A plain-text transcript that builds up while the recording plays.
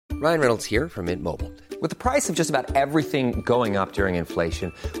Ryan Reynolds here from Mint Mobile. With the price of just about everything going up during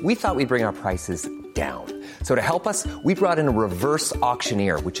inflation, we thought we'd bring our prices down. So to help us, we brought in a reverse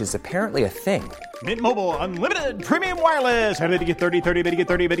auctioneer, which is apparently a thing. Mint Mobile Unlimited Premium Wireless. How to get 30, 30, bit to get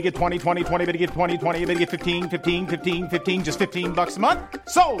 30, bit to get 20, 20, 20, bit to get 20, 20, bit to get 15, 15, 15, 15, just $15 a month?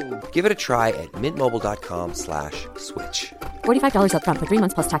 Sold! Give it a try at mintmobile.com/switch. $45 up front for 3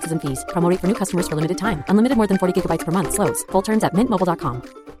 months plus taxes and fees. Promo rate for new customers for limited time. Unlimited more than 40 gigabytes per month. Slows full terms at mintmobile.com.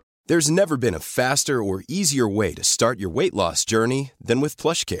 There's never been a faster or easier way to start your weight loss journey than with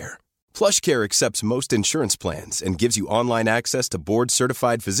PlushCare. PlushCare accepts most insurance plans and gives you online access to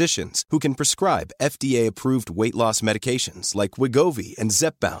board-certified physicians who can prescribe FDA-approved weight loss medications like Wegovy and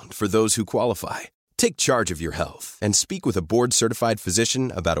Zepbound for those who qualify. Take charge of your health and speak with a board-certified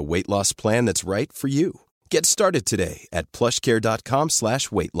physician about a weight loss plan that's right for you. Get started today at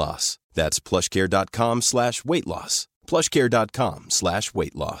plushcare.com/weight loss. That's plushcare.com/weight loss.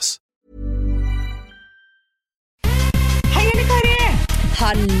 plushcare.com/weight loss. Hei, Anne Kari!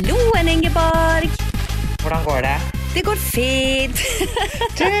 Hallo, Ingeborg. Hvordan går det? Det går fint.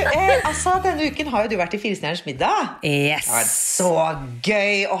 Du, denne uken har jo du vært i Firestjerners middag. Yes. Det har vært så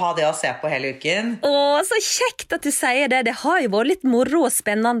gøy å ha det å se på hele uken. Så kjekt at du sier det. Det har jo vært litt moro og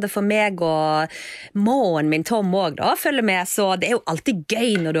spennende for meg og måen min Tom også da, følger med. Så det er jo alltid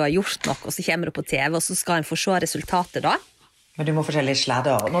gøy når du har gjort noe, og så kommer du på TV, og så skal en få se resultatet da. Men du må fortelle litt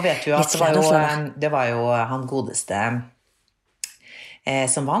sladder. Nå vet du at det var jo han godeste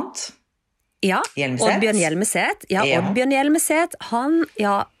som vant. Ja, Oddbjørn Hjelmeset. Ja, Oddbjørn Hjelmeset, han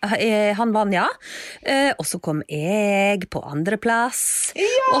vann, ja. Og så kom jeg på andre plass.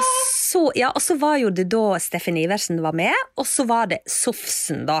 Ja! Og så var jo det da Steffen Iversen var med, og så var det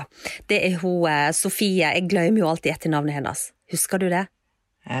Sofsen da. Det er hun, Sofie, jeg glemmer jo alltid etternavnet hennes. Husker du det?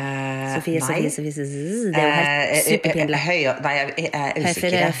 Sofie, det er jo helt superpinlig. Nei, jeg er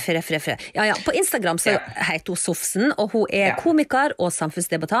usikker. Ja, på Instagram så heter hun Sofsen, og hun er komiker og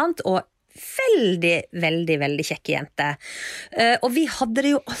samfunnsdebattant, og veldig, veldig, veldig kjekke jente. Og vi hadde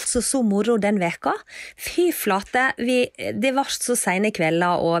det jo altså så moro den veka. Fy flate, det var så sene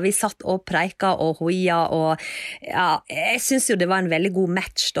kvelder, og vi satt og preika og hoia, og ja, jeg synes jo det var en veldig god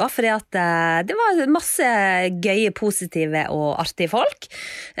match da, fordi at det var masse gøye, positive og artige folk.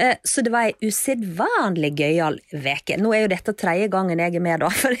 Så det var en usedvanlig gøyal veke. Nå er jo dette 3. gangen jeg er med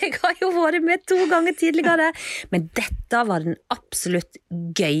da, for jeg har jo vært med 2 ganger tidligere, men dette var den absolutt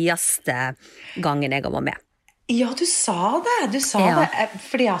gøyeste gangen jeg var med. Ja, du sa det,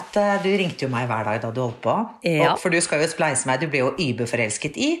 fordi at du ringte jo meg hver dag da du holdt på, for du skal jo spleise meg, du ble jo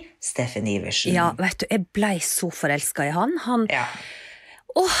ybeforelsket i Steffen Iversen. Ja, vet du, jeg ble så forelsket i han.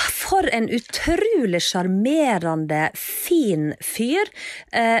 For en utrolig charmerende, fin fyr,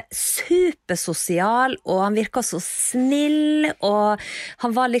 supersosial, og han virket så snill, og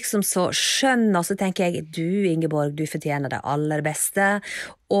han var liksom så skjønn, og så tenker jeg, du Ingeborg, du fortjener det aller beste,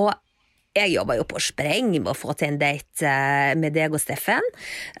 og jeg jobber jo på spreng med å få til en date med deg og Steffen.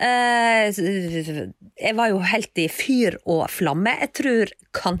 Jeg var jo helt i fyr og flamme. Jeg tror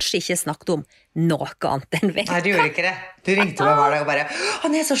kanskje ikke snakket om noe annet enn vekk. Nei, du gjorde ikke det. Du ringte meg hver dag og bare,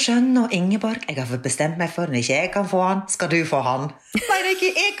 han er så skjønn, og Ingeborg, jeg har bestemt meg for, når ikke jeg kan få han, skal du få han. Nei, det er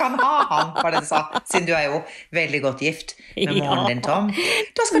ikke, jeg kan ha han, var det du sa. Siden du er jo veldig godt gift med moren din, Tom.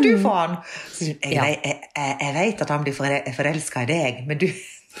 Da skal du få han. Jeg vet at han blir forelsket i deg, men du...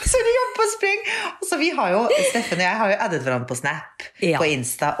 Så de jobber på spring. Og så vi har jo, Steffen og jeg har jo addet hverandre på Snap, på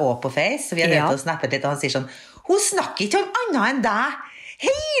Insta og på Face, så vi har delt og snappet litt, og han sier sånn, hun snakker ikke om annet enn deg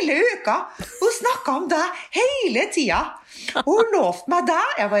hele uka. Hun snakker om deg hele tida. Hun lovte meg deg.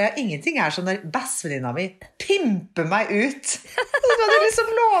 Jeg bare, ingenting er sånn når bestevenninna mi pimper meg ut. Så hadde liksom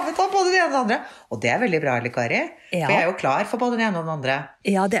lovet han både det ene og det andre. Og det er veldig bra, eller Kari? For jeg er jo klar for både det ene og det andre.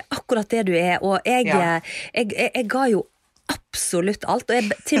 Ja, det er akkurat det du er, og jeg ga jo absolutt alt, og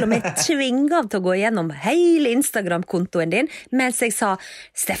jeg til og med tvinget til å gå gjennom hele Instagram-kontoen din, mens jeg sa,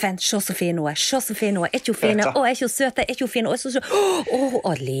 Steffen, se så fin hun er, er ikke hun fin, er ikke hun søt, er ikke hun fin,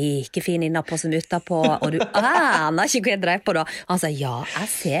 like fin innapå som utapå, og du aner ikke hva jeg drev på da. Han sa, ja, jeg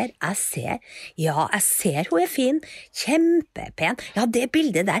ser hun er fin, kjempepen, ja, det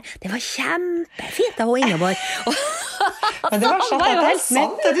bildet der, det var kjempefint av hun Ingeborg. Men det var sånn at det er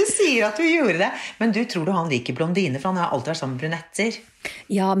sant, du sier at du gjorde det, men du tror du han liker blondine, for han har alltid vært sammen med brunetter.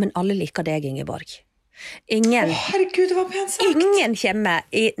 Ja, men alle liker deg, Ingeborg. Herregud, det var pent sagt. Ingen kommer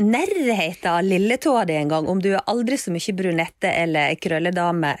i nærheten av lilletåa di en gang, om du er aldri så mye brunette, eller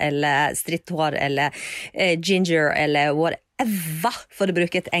krølledame, eller stritthår, eller ginger, eller whatever, for å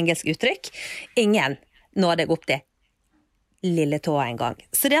bruke et engelsk uttrykk. Ingen når deg opp til lille tå en gang.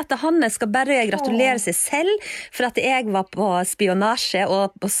 Så det at han skal bare gratulere seg selv for at jeg var på spionasje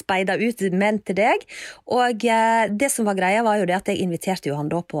og speida ut menn til deg. Og det som var greia var jo det at jeg inviterte jo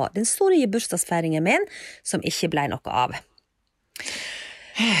han da på den store bursdagsfeiringen min, som ikke ble noe av.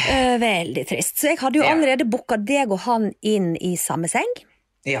 Veldig trist. Så jeg hadde jo allerede booket deg og han inn i samme seng.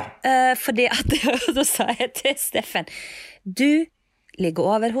 Ja. Fordi at, da sa jeg til Steffen, du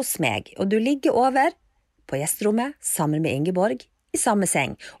ligger over hos meg, og du ligger over på gjesterommet sammen med Ingeborg i samme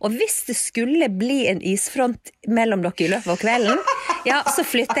seng. Og hvis det skulle bli en isfront mellom dere i løpet av kvelden, ja, så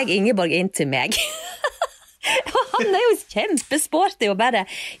flytter jeg Ingeborg inn til meg. Og han jo kjempesporty og bare,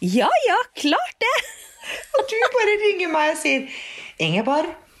 ja, klart det. Og du bare ringer meg og sier,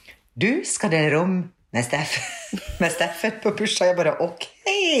 Ingeborg, du skal dele rom med Steffen på bursdag. Jeg bare, ok,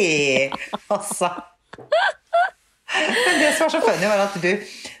 altså. Men det som var så funny var at du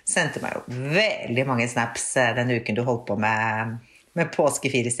sendte meg jo veldig mange snaps denne uken du holdt på med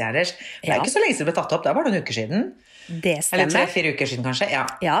påske 4 stjerners. Det ikke så lenge siden det ble tatt opp, det var noen uker siden. Det stemmer. Eller 3-4 uker siden kanskje, ja.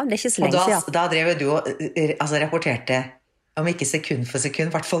 Ja, det ikke så lenge siden. Og da drev du og rapporterte, om ikke sekund for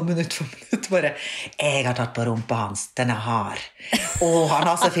sekund, I hvert fall minutt for minutt, bare, jeg har tatt på rumpa hans, den hard. Han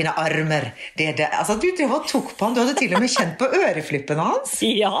har så fine armer. Altså, du drev og tok på han, du hadde til og med kjent på øreflippene hans.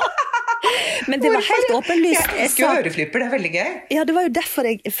 Ja. Men det var helt åpenlyst. Jeg elsker øreflipper, det veldig gøy. Ja, det var jo derfor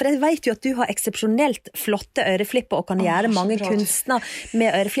for jeg vet jo at du har eksepsjonelt flotte øreflipper og kan gjøre mange kunstner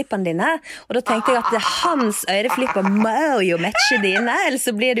med øreflippene dine. Og da tenkte jeg at hans øreflipper må jo matche dine, ellers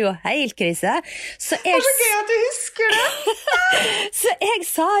så blir det jo helt krise. Så det var så gøy at du husker det. Så jeg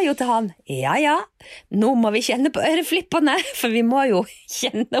sa jo til han, ja, nå må vi kjenne på øreflippene, for vi må jo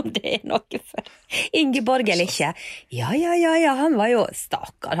kjenne om det noe for Ingeborg eller ikke. Ja, han var jo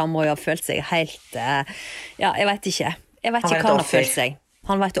stakkar, han må jo ha følt seg helt, jeg vet ikke hva han har følt seg.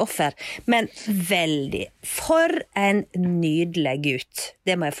 Han var et offer, men veldig, for en nydelig gutt,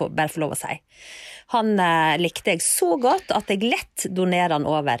 det må jeg bare få lov å si. Han likte jeg så godt at jeg lett donerer han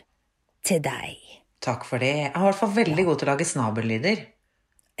over til deg. Takk for det. Jeg er I hvert fall veldig god til å lage snabellyder.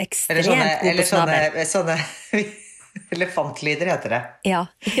 Ekstremt god på snabel. Eller sånne elefantlyder heter det. Ja.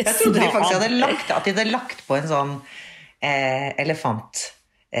 Jeg trodde de faktisk hadde lagt på en sånn elefant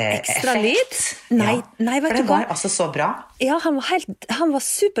ekstra effekt. lyd? Nei, vet du hva? For det var altså så bra. Ja, han var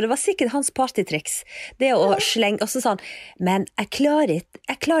super. Det var sikkert hans partytriks. Det å slenge, og så sa han, men jeg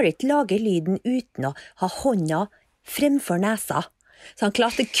klarer ikke lage lyden uten å ha hånda fremfor nesa. Så han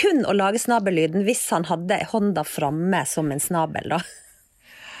klarte kun å lage snabellyden hvis han hadde hånda framme som en snabel, da.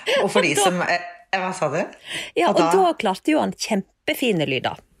 Og for de som... Hva sa du? Ja, og da klarte jo han kjempefine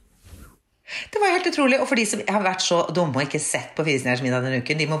lyder. Det var helt utrolig, og for de som har vært så dumme og ikke sett på 4 stjerners middag denne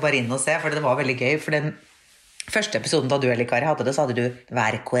uken, de må bare inn og se, for det var veldig gøy, for den første episoden da du eller Kari hadde det, så hadde du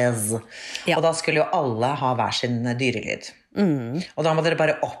hver quiz. Ja. Og da skulle jo alle ha hver sin dyrelyd. Og da må dere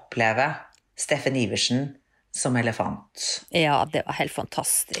bare oppleve Steffen Iversen som elefant. Ja, det var helt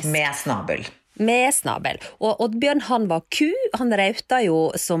fantastisk. Med snabel. Og Oddbjørn, han var ku. Han rauta jo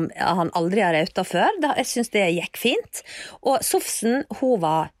som han aldri har rauta før. Jeg synes det gikk fint. Og Sofsen, hun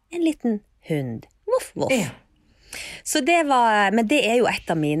var en liten hund. Voff, voff. Ja. Så det var, men det jo et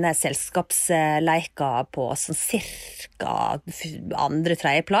av mine selskapsleiker på sånn cirka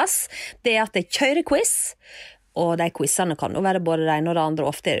 2.-3. plass. Det at jeg kjører quiz, og de quizene kan jo være både det ene og det andre.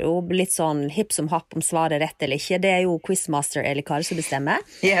 Ofte jo litt sånn hipp som happ om svaret rett eller ikke. Det jo quizmaster eller Kari som bestemmer.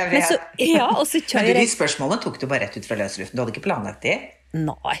 Men så, og så kjører men de spørsmålene tok du bare rett ut fra løsluften. Du hadde ikke planlagt de?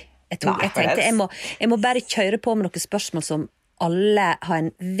 Nei. Jeg tenkte jeg må bare kjøre på med noen spørsmål som alle har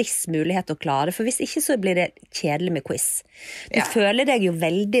en viss mulighet til å klare, for hvis ikke så blir det kjedelig med quiz. Du føler deg jo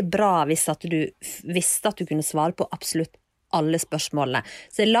veldig bra hvis at du visste at du kunne svare på absolutt alle spørsmålene.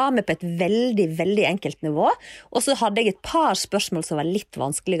 Så jeg la meg på et veldig, veldig enkelt nivå, og så hadde jeg et par spørsmål som var litt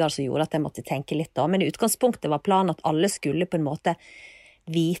vanskeligere, som gjorde at jeg måtte tenke litt da. Men i utgangspunktet var planen at alle skulle på en måte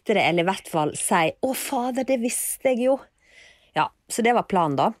vite det, eller i hvert fall si, å fader, det visste jeg jo. Ja, så det var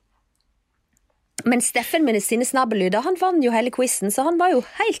planen da. Men Steffen med sine snabellyder, han vann jo hele quizen, så han var jo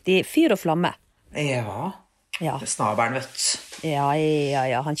helt i fyr og flamme. Ja. Snabelen, vet du.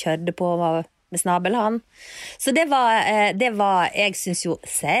 Ja, han kjørte på med snabel, han. Så det var jeg synes jo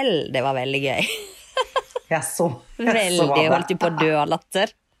selv, det var veldig gøy. Veldig, holdt jo på å dø av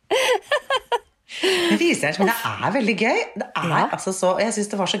latter. Men det veldig gøy. Det altså så, jeg synes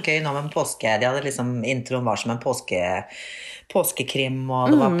det var så gøy nå med påske. De hadde liksom, introen var som en påskekrim,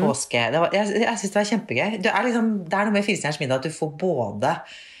 og det var påske. Jeg synes det var kjempegøy. Det liksom, det noe med 4 stjerners middag at du får både,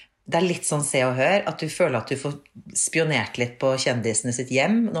 det litt sånn se og hør, at du føler at du får spionert litt på kjendisene sitt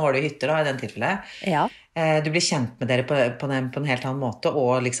hjem. Nå har du hytter da, i den tilfellet. Ja. Du blir kjent med dere på en helt annen måte,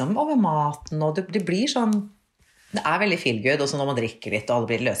 og liksom over maten, og det blir sånn Det veldig feel good, også når man drikker litt, og alle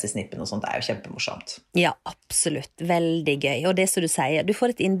blir løse i snippen og sånt, det jo kjempemorsomt. Ja, absolutt. Veldig gøy. Og det som du sier, du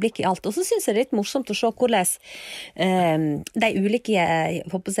får et innblikk i alt. Og så synes jeg det litt morsomt å se hvordan de ulike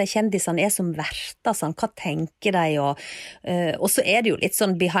kjendisene som verter, sånn, hva tenker de, og så det jo litt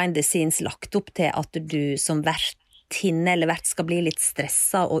sånn behind the scenes lagt opp til at du som vert eller vert skal bli litt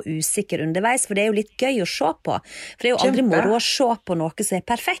stresset og usikker underveis, for det jo litt gøy å se på, for det jo aldri moro å se på noe som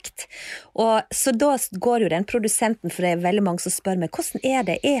perfekt, og så da går jo den produsenten, for det veldig mange som spør meg, hvordan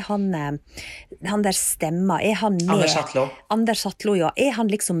det, han der stemmer, han med? Anders Hatlo, ja,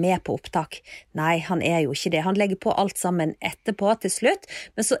 han liksom med på opptak? Nei, han jo ikke det, han legger på alt sammen etterpå til slutt,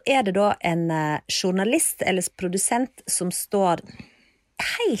 men så det da en journalist eller produsent som står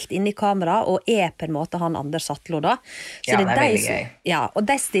helt inne i kamera, og på en måte han Anders Hatlo da. Så det veldig gøy. Ja, og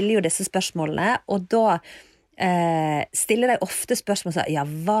de stiller jo disse spørsmålene, og da stiller de ofte spørsmål sånn, ja,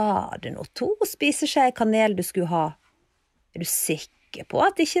 var det noe 2 spiseskjeer kanel du skulle ha? Du sikker på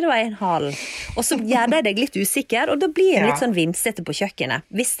at ikke det var 1,5? Og så gjør de deg litt usikker, og da blir det litt sånn vimsete på kjøkkenet.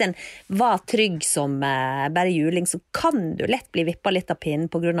 Hvis den var trygg som bare juling, så kan du lett bli vippet litt av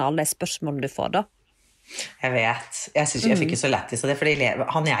pinnen på grunn av alle de spørsmålene du får da. Jeg vet, jeg synes jeg fikk ikke så lettis av det, fordi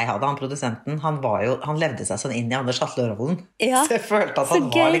han jeg hadde, han produsenten, han levde seg sånn inn i Anders Hatlo-rollen, så jeg følte at han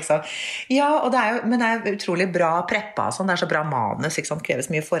var liksom, ja, og men det utrolig bra preppa, sånn, det så bra manus, ikke sant, kreves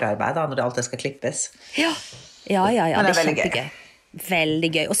mye forarbeid da, når alt det skal klippes. Ja, det kjempegøy.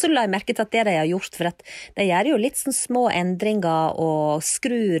 Veldig gøy, og så la jeg merke til at det de har gjort, for at de gjør jo litt sånn små endringer og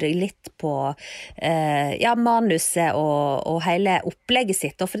skrur litt på manuset og hele opplegget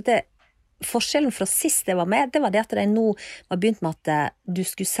sitt, og for det forskjellen fra sist jeg var med, det var det at de nå var begynt med at du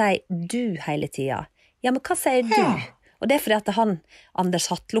skulle si du hele tiden. Ja, men hva sier du? Og det fordi at Anders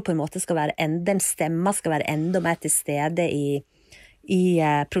Hatlo på en måte skal være den stemma skal være enda mer til stede i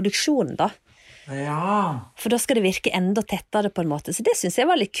produksjonen da. Ja. For da skal det virke enda tettere på en måte. Så det synes jeg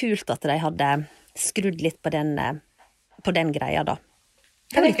var litt kult at de hadde skrudd litt på den greia da.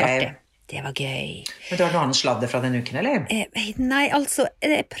 Det var litt artig. Det var gøy. Men du har noe annet sladder fra den uken, eller? Nei, altså,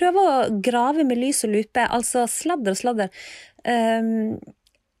 jeg prøver å grave med lys og lupe, altså sladder.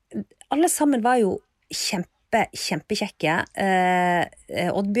 Alle sammen var jo kjempekjekke.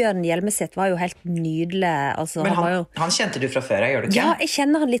 Oddbjørn Hjelmeset var jo helt nydelig. Altså, men han kjente du fra før, gjør du ikke? Ja, jeg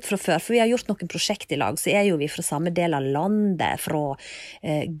kjenner han litt fra før, for vi har gjort noen prosjekt i lag, så jo vi fra samme del av landet, fra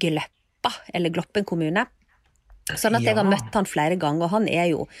Gløppa, eller Gloppen kommune. Sånn at jeg har møtt han flere ganger, og han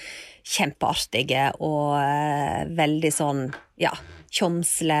jo kjempeartige og veldig sånn, ja,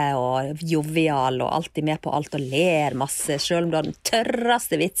 kjomsle og jovial og alltid med på alt og ler masse, selv om du har den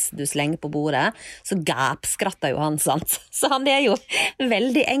tørreste vits du slenger på bordet, så gapskratter jo han, sant? Så han jo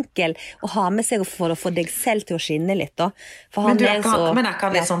veldig enkel å ha med seg for å få deg selv til å skinne litt da. For han men ikke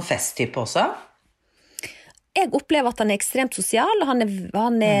han litt sånn festtype også? Jeg opplever at han ekstremt sosial, og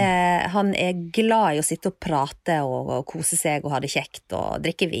han glad i å sitte og prate og kose seg og ha det kjekt og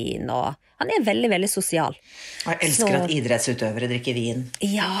drikke vin, og han veldig, veldig sosial. Og jeg elsker at idrettsutøvere drikker vin.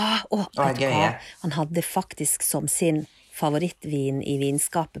 Ja, og vet du hva? Han hadde faktisk som sin favorittvin i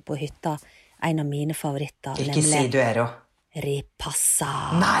vinskapet på hytta, en av mine favoritter, ikke si Duero.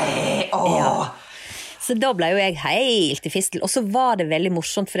 Ripassa. Nei, Ja. Så da ble jo jeg helt i fistel, og så var det veldig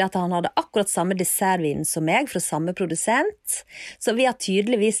morsomt, fordi at han hadde akkurat samme dessertvin som meg, fra samme produsent, så vi har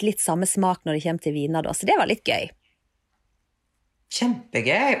tydeligvis litt samme smak når det kommer til viner da, så det var litt gøy.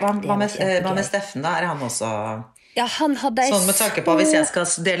 Kjempegøy. Hva med Steffen da? Han også... Ja, han hadde... Sånn med tanke på, hvis jeg skal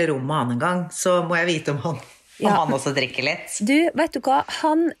dele rom med han en gang, så må jeg vite om han også drikker litt. Du, vet du hva?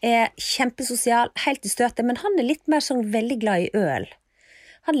 Han kjempesosial, helt i støtet, men han litt mer sånn veldig glad i øl.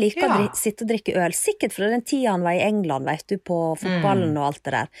 Han liker å sitte og drikke øl, sikkert fra den tiden han var i England, vet du, på fotballen og alt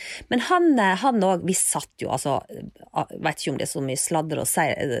det der. Men han også, vi satt jo, altså, vet ikke om det så mye sladder å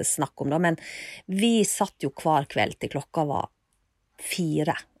snakke om da, men vi satt jo hver kveld til klokka var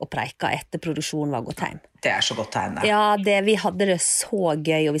 4 og preika etter produksjonen var gått hjem. Det så godt tegn, det. Ja, vi hadde det så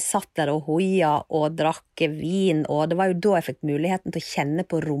gøy, og vi satt der og hoia og drakk vin, og det var jo da jeg fikk muligheten til å kjenne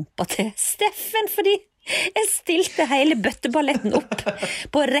på rumpa til Steffen, fordi jeg stilte hele bøtteballetten opp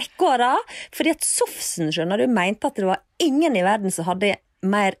på rekke og rad, fordi at Sofsen, skjønner du, mente at det var ingen i verden som hadde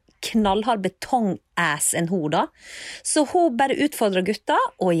mer knallhard betong-ass enn hun da. Så hun bare utfordret gutta,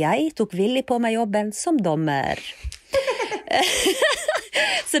 og jeg tok villig på meg jobben som dommer.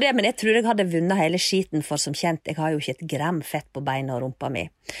 Så men jeg tror jeg hadde vunnet hele skiten, for som kjent, jeg har jo ikke et gram fett på beina og rumpa mi.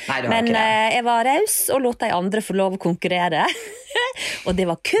 Nei, men jeg var raus og lot de andre få lov å konkurrere. Og det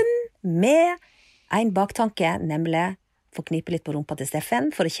var kun med en baktanke, nemlig få knipe litt på rumpa til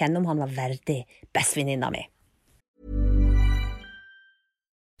Steffen, for å kjenne om han var verdig bestvenninna mi.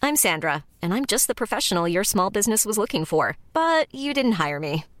 I'm Sandra, and I'm just the professional your small business was looking for. But you didn't hire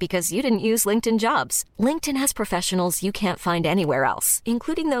me because you didn't use LinkedIn Jobs. LinkedIn has professionals you can't find anywhere else,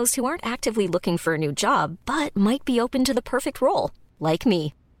 including those who aren't actively looking for a new job, but might be open to the perfect role, like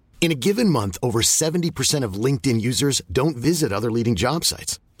me. In a given month, over 70% of LinkedIn users don't visit other leading job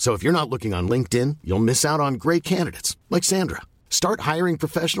sites. So if you're not looking on LinkedIn, you'll miss out on great candidates, like Sandra. Start hiring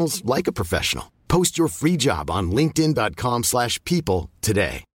professionals like a professional. Post your free job on linkedin.com/people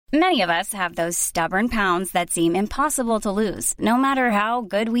today. Many of us have those stubborn pounds that seem impossible to lose, no matter how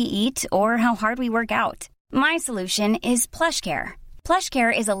good we eat or how hard we work out. My solution is PlushCare.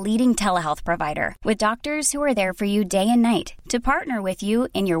 PlushCare is a leading telehealth provider with doctors who are there for you day and night to partner with you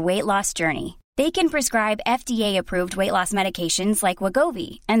in your weight loss journey. They can prescribe FDA-approved weight loss medications like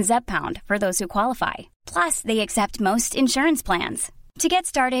Wegovy and Zepbound for those who qualify. Plus, they accept most insurance plans. To get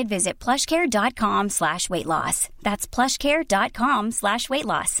started, visit plushcare.com/weightloss. That's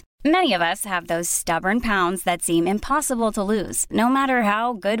plushcare.com/weightloss. Many of us have those stubborn pounds that seem impossible to lose, no matter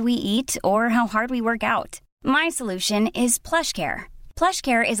how good we eat or how hard we work out. My solution is PlushCare.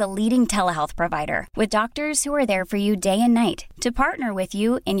 PlushCare is a leading telehealth provider with doctors who are there for you day and night to partner with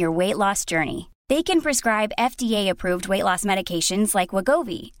you in your weight loss journey. They can prescribe FDA-approved weight loss medications like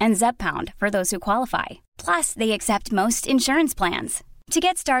Wegovy and Zepbound for those who qualify. Plus, they accept most insurance plans. To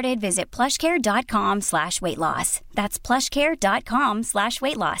get started, visit plushcare.com/weightloss. That's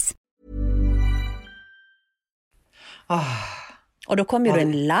plushcare.com/weightloss. Og da kom jo det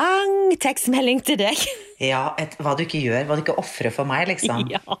en lang tekstmelding til deg. Ja, hva du ikke gjør, hva du ikke offrer for meg, liksom.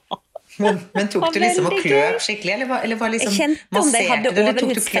 Ja. Men tok du liksom og kløp skikkelig, eller var liksom Jeg kjente om de hadde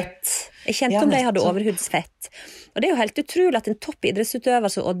nettopp. overhudsfett. Og det er jo helt utrolig at en toppidrettsutøver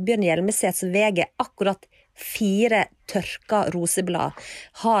som Oddbjørn Hjelmeset, som veger akkurat 4 tørka roseblad,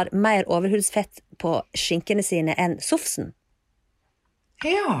 har mer overhudsfett på skinkene sine enn Sofsen.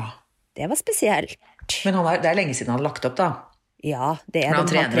 Ja. Det var spesielt. Men det er lenge siden han har lagt opp, da. Ja, det er han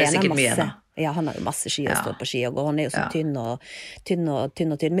det. trener sikkert mye, da. Ja, han har jo masse ski og står på ski og går. Han er jo så tynn.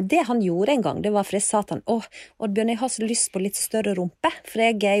 Men det han gjorde en gang, det var for jeg sa til han, Oddbjørn, jeg har så lyst på litt større rumpe, for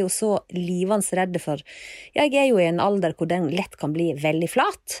jeg er jo så livans redde for, jeg er jo i en alder hvor den lett kan bli veldig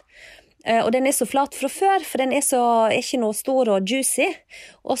flat. Og den er så flat fra før, for den er ikke noe stor og juicy.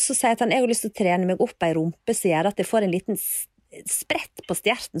 Og så sier jeg til han, jeg har lyst til å trene meg opp en rumpe, så gjør at jeg får en liten sprett på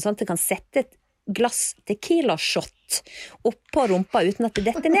stjerten, sånn at jeg kan sette et glass tequila-shot oppå rumpa uten at det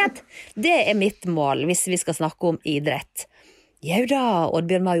detter ned. Det er mitt mål hvis vi skal snakke om idrett. Jo da,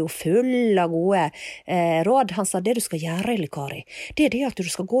 Oddbjørn var jo full av gode råd. Han sa, det du skal gjøre, Kari, det er det at du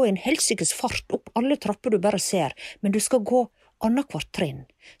skal gå i en helsikes fart opp alle trapper du bare ser, men du skal gå annethvert trinn,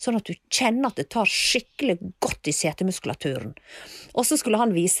 sånn at du kjenner at det tar skikkelig godt i setemuskulaturen. Og så skulle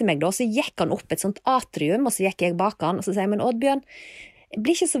han vise meg da, så gikk han opp et sånt atrium, og så gikk jeg bak han, og så sier jeg, men Oddbjørn, jeg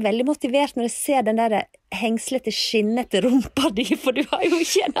blir ikke så veldig motivert når jeg ser den der hengslete skinnete rumpa di, for du har jo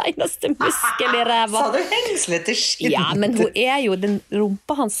ikke en eneste muskel i ræva. Sa du hengslete skinnete? Ja, men hun er jo, den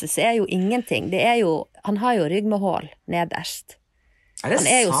rumpa hans er jo ingenting. Det er jo, han har jo rygg med hål nederst. Er det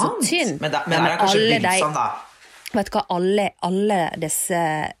han er jo sant? Så tynn. Men det er kanskje bygd sånn da. Vet du hva, alle disse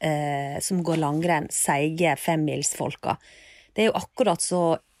som går langrenn, seige femmilsfolka, det er jo akkurat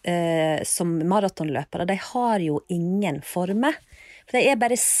så som maratonløpere, de har jo ingen forme. For de er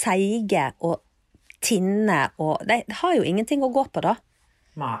bare seige og tinne, og de har jo ingenting å gå på da.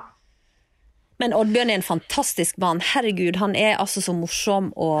 Nei. Men Oddbjørn er en fantastisk mann. Herregud, han er altså så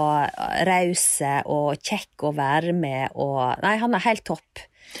morsom og rause og kjekk å være med, og nei, han er helt topp.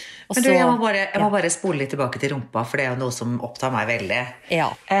 Men du, jeg må bare spole litt tilbake til rumpa, for det er jo noe som opptar meg veldig. Ja.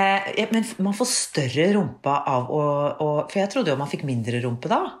 Men man får større rumpa av for jeg trodde jo man fikk mindre rumpe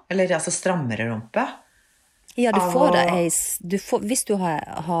da, eller altså strammere rumpe. Ja, hvis du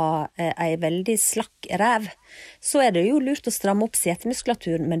har en veldig slakk ræv, så er det jo lurt å stramme opp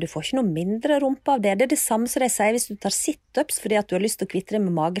setemuskulaturen, men du får ikke noe mindre rumpe av det. Det er det samme som de sier hvis du tar sit-ups fordi at du har lyst til å kvitte deg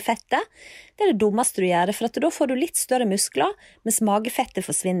med magefettet. Det er det dummeste du gjør, for at da får du litt større muskler, mens magefettet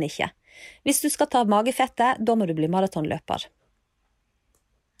forsvinner ikke. Hvis du skal ta magefettet, da må du bli maratonløper.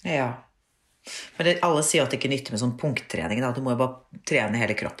 Ja. Men alle sier at det ikke nytter med sånn punkttrening da. Du må jo bare trene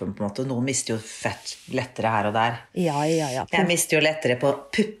hele kroppen på en måte. Noen mister jo fett lettere her og der. Ja. Jeg mister jo lettere på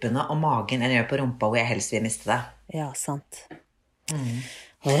puppene og magen enn jeg gjør på rumpa, hvor jeg helst vil miste det. Ja, sant.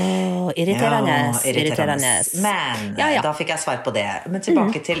 Irriterende. Men da fikk jeg svar på det. Men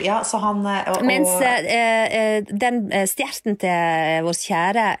tilbake til, så han... Mens den stjerten til vår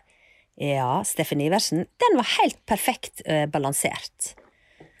kjære, Steffen Iversen, den var helt perfekt balansert.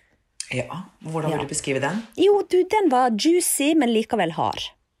 Ja, hvordan vil du beskrive den? Jo, den var juicy, men likevel hard.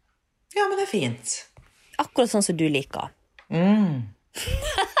 Ja, men det er fint. Akkurat sånn som du liker.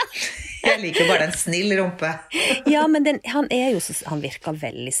 Jeg liker bare en snill rumpe. Ja, men han virker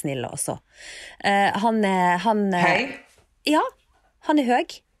veldig snill også. Høy? Ja, han høy.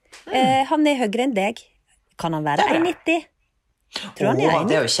 Han høyere enn deg. Kan han være 1,90? Tror han 1,90.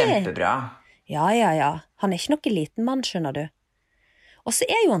 Det jo kjempebra. Ja. Han ikke noe liten mann, skjønner du. Og så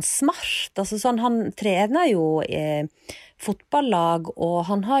jo han smart, altså sånn, han trener jo fotballag, og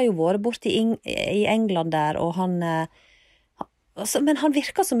han har jo vært borte i England der, og men han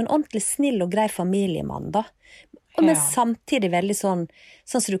virker som en ordentlig snill og grei familiemann da. Men samtidig veldig sånn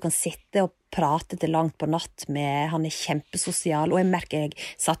som du kan sitte og prate til langt på natt med, han kjempesosial, og jeg merker, jeg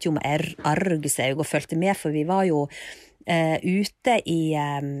satt jo med argusøyne og følte med, for vi var jo ute i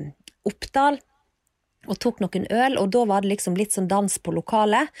Oppdal, og tok noen øl, og da var det liksom litt sånn dans på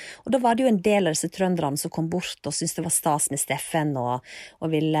lokalet, og da var det jo en del av disse trønderne som kom bort og syntes det var stas med Steffen, og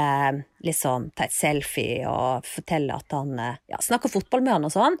ville liksom ta et selfie og fortelle at han snakket fotball med han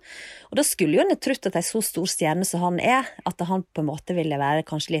og sånn, og da skulle jo han trutt at en så stor stjerne som han at han på en måte ville være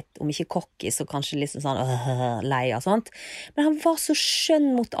kanskje litt, om ikke cocky, så kanskje litt sånn lei og sånt, men han var så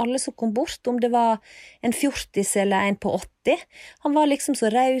skjønn mot alle som kom bort, om det var en 40 eller en på 80, han var liksom så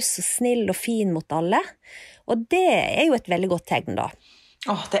raus og snill og fin mot alle, og det jo et veldig godt tegn da.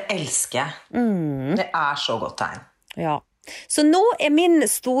 Det elsker jeg. Det så godt tegn. Ja. Så nå min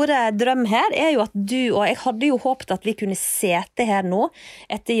store drøm her jo at du, og jeg hadde jo håpet at vi kunne sete her nå,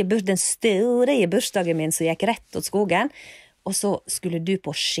 etter den store bursdagen min som gikk rett åt skogen, og så skulle du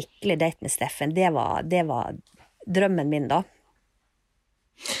på skikkelig date med Steffen. Det var drømmen min da.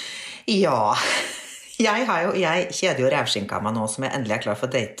 Ja, jeg kjeder jo rævskinka meg nå som jeg endelig klar for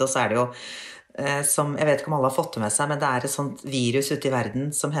å date, og så det jo som, jeg vet ikke om alle har fått det med seg, men det et sånt virus ute i verden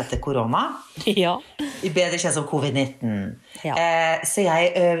som heter korona. Ja. Bedre kjent som covid-19. Ja. Så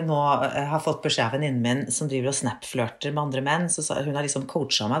jeg nå har fått beskjed av venninnen min som driver og snap-flørter med andre menn, så hun har liksom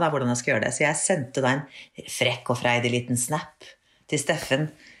coachet meg da, hvordan jeg skal gjøre det. Så jeg sendte da en frekk og freidig liten snap til Steffen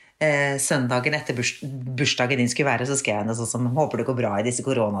søndagen etter bursdagen din skulle være, så skrev jeg henne sånn som håper det går bra i disse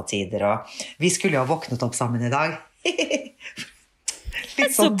koronatider, og vi skulle jo ha våknet opp sammen i dag.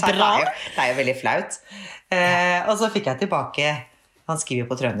 Litt sånn teit, det jo veldig flaut. Og så fikk jeg tilbake, han skriver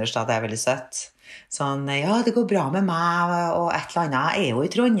på trøndersk da, det veldig søtt, sånn, ja, det går bra med meg, og et eller annet, jeg jo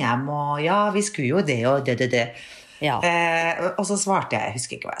i Trondheim, og ja, vi skulle jo det, og det. Ja. Og så svarte jeg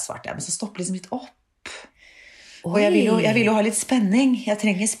husker ikke hva jeg svarte, men så stoppet liksom litt opp. Og jeg vil jo ha litt spenning. Jeg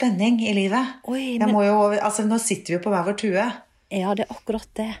trenger spenning i livet. Nå sitter vi jo på hver vår tue. Ja, det akkurat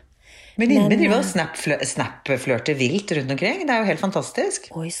det. Men innen driver og snap-flørter vilt rundt omkring. Det jo helt fantastisk.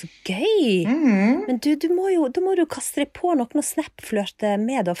 Oi, så gøy. Men da må du kaste deg på noen og snap-flørte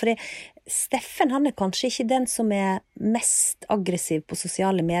med da, for Steffen, han kanskje ikke den som mest aggressiv på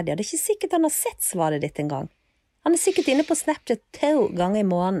sosiale medier. Det ikke sikkert han har sett svaret ditt en gang. Han sikkert inne på Snapchat 2 ganger i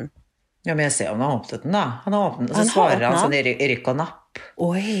måneden. Ja, men jeg ser om han har åpnet den da. Han har åpnet, og så svarer han sånn i rykk og napp.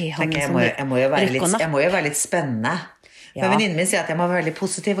 Oi, jeg må jo være litt spennende. Ja. Men venninnen min sier at jeg må være veldig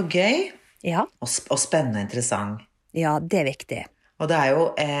positiv og gøy. Ja. Og spennende og interessant. Ja, det viktig. Og det jo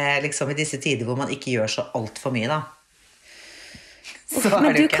liksom i disse tider hvor man ikke gjør så alt for mye da.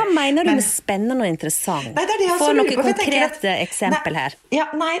 Men du, hva mener du med spennende og interessant? Nei, det få noen konkrete eksempel her. Ja,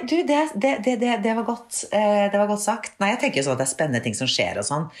 nei, du, det var godt. Det var godt sagt. Nei, jeg tenker jo sånn at det spennende ting som skjer og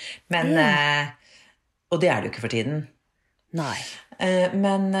sånn. Men, og det det jo ikke for tiden. Nei.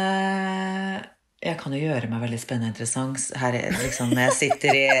 Men jeg kan jo gjøre meg veldig spennende og interessant. Her liksom, når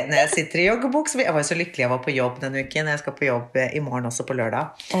jeg sitter i joggebukse. Jeg var jo så lykkelig jeg var på jobb denne uken. Jeg skal på jobb i morgen også på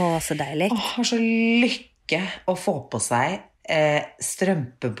lørdag. Så deilig. Har så lykke å få på seg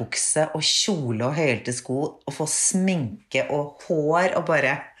strømpebukse og kjole og høylte sko og få sminke og hår og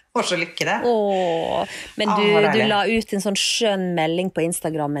bare var så lykke det. Men du la ut en sånn skjønn melding på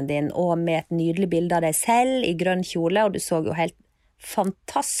Instagrammen din og med et nydelig bilde av deg selv i grønn kjole, og du så jo helt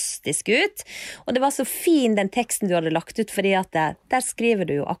fantastisk ut, og det var så fin den teksten du hadde lagt ut, fordi at der skriver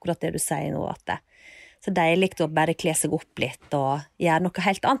du jo akkurat det du sier nå, at det så deilig å bare kle seg opp litt og gjøre noe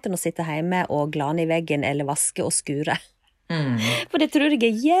helt annet enn å sitte hjemme og glane i veggen eller vaske og skure. For det tror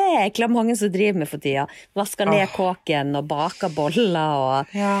jeg jækla mange som driver med for tida. Vasker ned kåken og baker boller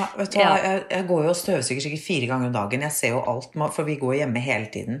og... Ja, vet du hva, jeg går jo og støvsuger sikkert 4 ganger om dagen. Jeg ser jo alt, for vi går hjemme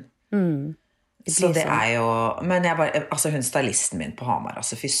hele tiden. Så det jo... Men jeg bare, altså hun stylisten min på Hamar,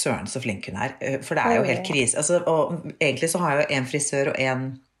 altså fy søren så flink hun for det jo helt krise. Altså, og egentlig så har jeg jo en frisør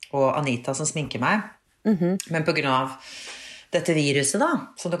og Anita som sminker meg. Men på grunn av dette viruset da,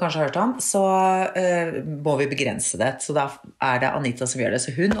 som du kanskje har hørt om, så må vi begrense det. Så da det Anita som gjør det.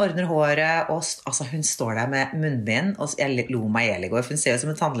 Så hun ordner håret, og altså, hun står der med munnbind, og jeg lo meg ihjel i går, for hun ser jo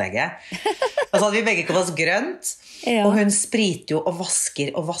som en tannlege. Og så hadde vi begge på oss grønt, og hun spriter jo og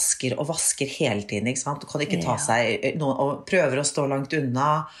vasker hele tiden, ikke sant? Du kan ikke ta seg noe, og prøver å stå langt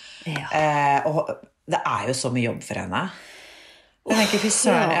unna. Og det jo så mye jobb for henne. Jeg tenker, fy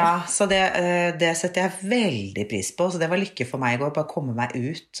søren, så det setter jeg veldig pris på, så det var lykke for meg I går, bare komme meg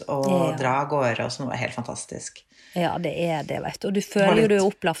ut og dra av gårde, og så var det helt fantastisk. Ja, det det, vet du, og du føler jo du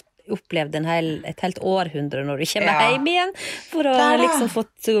opplevd et helt århundre når du kommer hjem igjen, for å liksom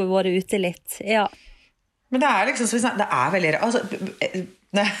fått vært ute litt, Men det liksom, det veldig, altså,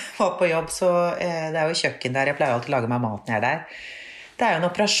 når jeg var på jobb, så det jo kjøkken der, jeg pleier alltid å lage meg mat når jeg der, det jo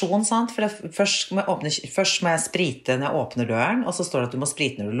en operasjon, sant? For først må jeg sprite når jeg åpner døren, og så står det at du må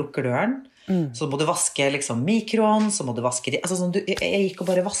sprite når du lukker døren. Så må du vaske liksom, mikroen, så må du vaske... Altså, sånn, jeg gikk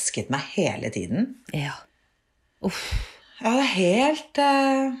og bare vasket meg hele tiden. Ja. Uff. Ja, det helt...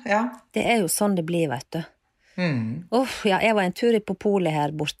 Det jo sånn det blir, vet du. Jeg var en tur på polet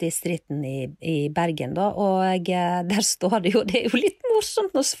her borte I Striten I Bergen da, og der står det jo jo litt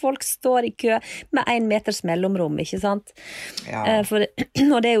morsomt når folk står I kø med 1 meters mellomrom, ikke sant?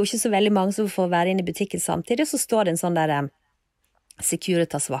 Og det jo ikke så veldig mange som får være inne I butikken samtidig, så står det en sånn der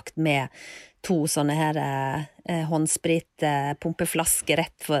Securitas-vakt med 2 sånne her håndsprit pumpeflasker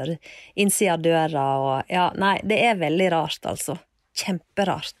rett for innsida av døra, og nei, det veldig rart altså,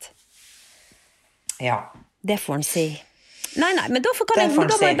 kjemperart. Ja. Det får en si. Nei, men da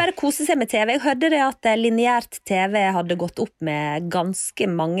må jeg bare kose seg med TV. Jeg hørte det at lineært TV hadde gått opp med ganske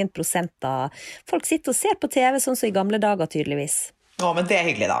mange prosent av folk sitter og ser på TV sånn som I gamle dager tydeligvis. Men det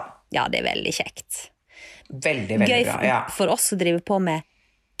hyggelig da. Ja, det veldig kjekt. Veldig, veldig bra, ja. Gøy for oss å drive på med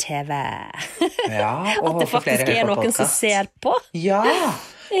TV. Og at det faktisk noen som ser på. Ja,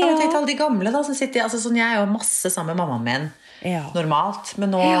 jeg tenkte alle de gamle da, som sitter, altså sånn, jeg jo masse sammen med mammaen min. Normalt,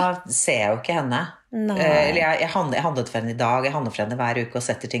 men nå ser jeg jo ikke henne. Jeg handlet for henne I dag, jeg handler for henne hver uke og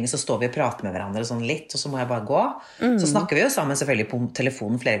setter ting, så står vi og prater med hverandre sånn litt, og så må jeg bare gå. Så snakker vi jo sammen selvfølgelig på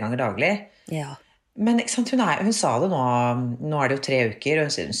telefonen flere ganger daglig. Men ikke sant, hun sa det nå det jo 3 uker, og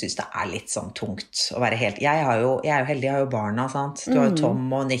hun synes det litt sånn tungt å være helt, jeg er jo heldig, jeg har jo barna, sant? Du har jo Tom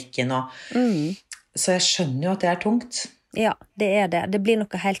og Nikken, så jeg skjønner jo at det tungt. Ja, det det. Det blir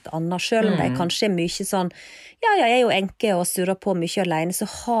noe helt annet, selv om det kanskje mye sånn, jeg jo enke og surrer på mye alene, så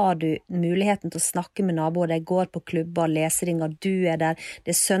har du muligheten til å snakke med naboer, de går på klubber, leseringer, du der,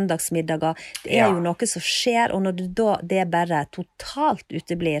 det søndagsmiddager, det jo noe som skjer, og når det bare totalt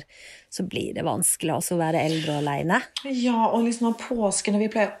uteblir, så blir det vanskelig også å være eldre og alene. Ja, og liksom påsken, og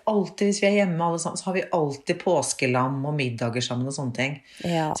vi pleier alltid, hvis vi hjemme alle sammen, så har vi alltid påskelam og middager sammen og sånne ting.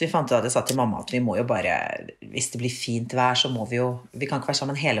 Så vi fant ut at jeg sa til mamma at vi må jo bare, hvis det blir fint vær, så må vi kan ikke være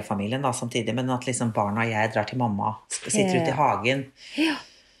sammen hele familien da samtidig, men at liksom barna og jeg drar til mamma, sitter ute I hagen.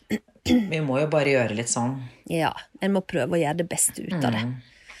 Vi må jo bare gjøre litt sånn. Ja, en må prøve å gjøre det beste ut av det.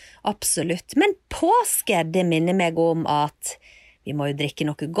 Absolutt. Men påske, det minner meg om at vi må jo drikke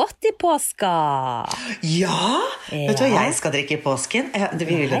noe godt I påska. Ja? Vet du hva jeg skal drikke I påsken? Vi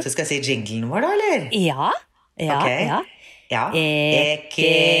vil at du skal si jinglen vår da, eller? Ja.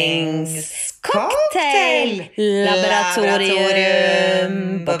 Ekings Cocktail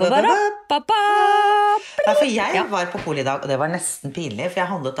Laboratorium. For jeg var på pol I dag, og det var nesten pinlig, for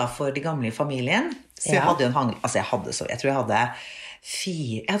jeg handlet da for de gamle I familien. Så jeg hadde en jeg tror jeg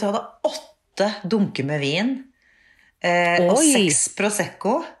hadde 8 dunker med vin, og 6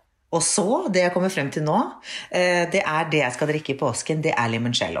 Prosecco. Og så, det jeg kommer frem til nå, det det jeg skal drikke I påsken, det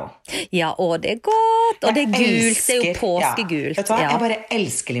limoncello. Ja, og det godt, og det gult, det jo påskegult. Vet du hva, jeg bare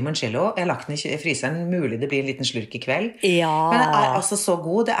elsker limoncello. Jeg har lagt den I fryseren, mulig det blir en liten slurk I kveld. Men den altså så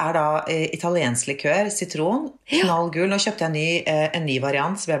god, det da italiensk likør, citron, knallgul. Nå kjøpte jeg en ny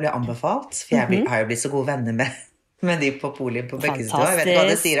variant som jeg ble anbefalt, for jeg har jo blitt så gode venner med de på polet på Bekkestua. Jeg vet ikke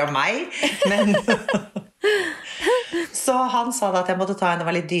hva det sier om meg, men... Så han sa da at jeg måtte ta en, den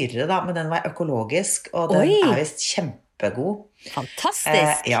var litt dyrere da, men den var økologisk, og den visst kjempegod.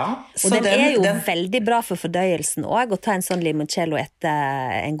 Fantastisk! Og den jo veldig bra for fordøyelsen også, å ta en sånn limoncello etter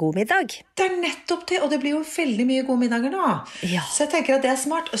en god middag. Det nettopp det, og det blir jo veldig mye gode middager nå. Så jeg tenker at det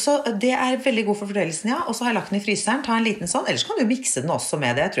smart, så det veldig god for fordøyelsen, og så har jeg lagt den I fryseren, ta en liten sånn, ellers kan du mikse den også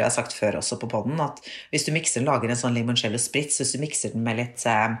med det, jeg tror jeg har sagt før også på podden, at hvis du mikser den, lager en sånn limoncello spritz, hvis du mikser den med litt...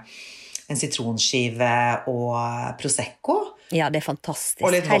 en citronskive og Prosecco. Ja, det fantastisk.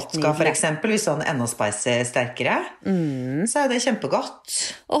 Og litt vodka for eksempel, hvis den enda spicy sterkere. Så det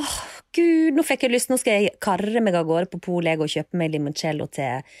kjempegodt. Gud, nå fikk jeg lyst. Nå skal jeg karre meg av gårde på polet og kjøpe meg limoncello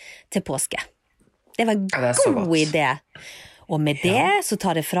til påske. Det var en god idé. Og med det så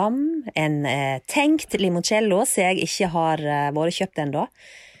tar jeg fram en tenkt limoncello, så jeg ikke har vært kjøpt enda.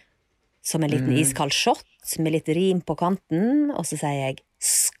 Som en liten iskald shot med litt rim på kanten, og så sier jeg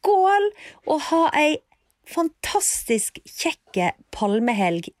skål, og ha ei fantastisk kjekke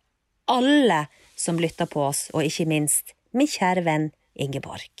palmehelg, alle som lytter på oss, og ikke minst min kjære venn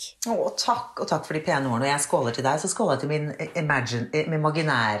Ingeborg. Takk, og takk for de pene ordene. Og jeg skåler til deg, så skåler jeg til min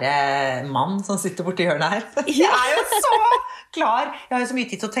imaginære mann som sitter borte i hjørnet her. Jeg er jo så klar. Jeg har jo så mye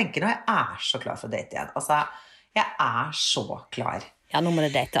tid til å tenke nå. Jeg er så klar for å date igjen. Altså, jeg er så klar. Ja, nå må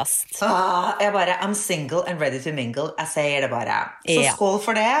det dates. Jeg bare, I'm single and ready to mingle. Jeg sier det bare. Så skål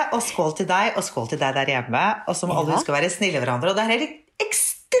for det, og skål til deg, og skål til deg der hjemme. Og så må alle huske å være snille hverandre. Og det er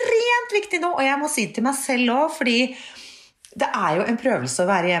ekstremt viktig nå, og jeg må si det til meg selv også, fordi det er jo en prøvelse å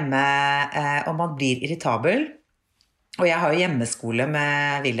være hjemme, og man blir irritabel. Og jeg har jo hjemmeskole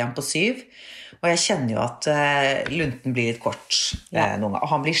med William på 7, og jeg kjenner jo at lunten blir litt kort noen ganger.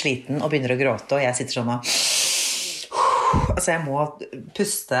 Og han blir sliten og begynner å gråte, og jeg sitter sånn og altså jeg må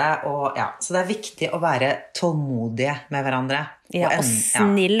puste, og så det er viktig å være tålmodige med hverandre. Og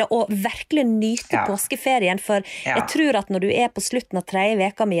snille, og virkelig nyte påskeferien, for jeg tror at når du er på slutten av 3.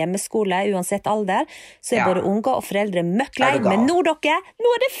 veka med hjemmeskole, uansett alder, så er både unger og foreldre møkklei, men nå dere,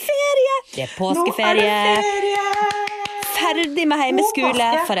 nå er det ferie! Det er påskeferie! Nå er det ferie! Ferdig med hjemmeskole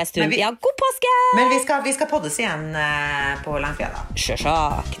for en stund. God påske! Men vi skal poddes igjen på langfredag.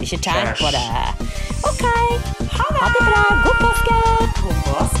 Sjøsjak, ikke tenk på det. Ok, ha det bra, god påske! God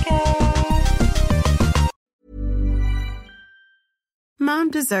påske!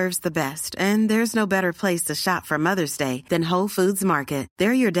 Mom deserves the best, and there's no better place to shop for Mother's Day than Whole Foods Market.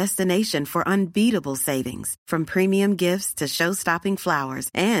 They're your destination for unbeatable savings, from premium gifts to show-stopping flowers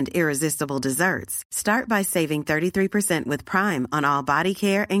and irresistible desserts. Start by saving 33% with Prime on all body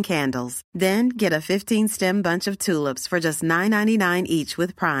care and candles. Then get a 15-stem bunch of tulips for just $9.99 each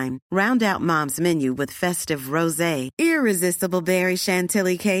with Prime. Round out Mom's menu with festive rosé, irresistible berry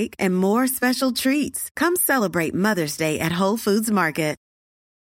chantilly cake, and more special treats. Come celebrate Mother's Day at Whole Foods Market.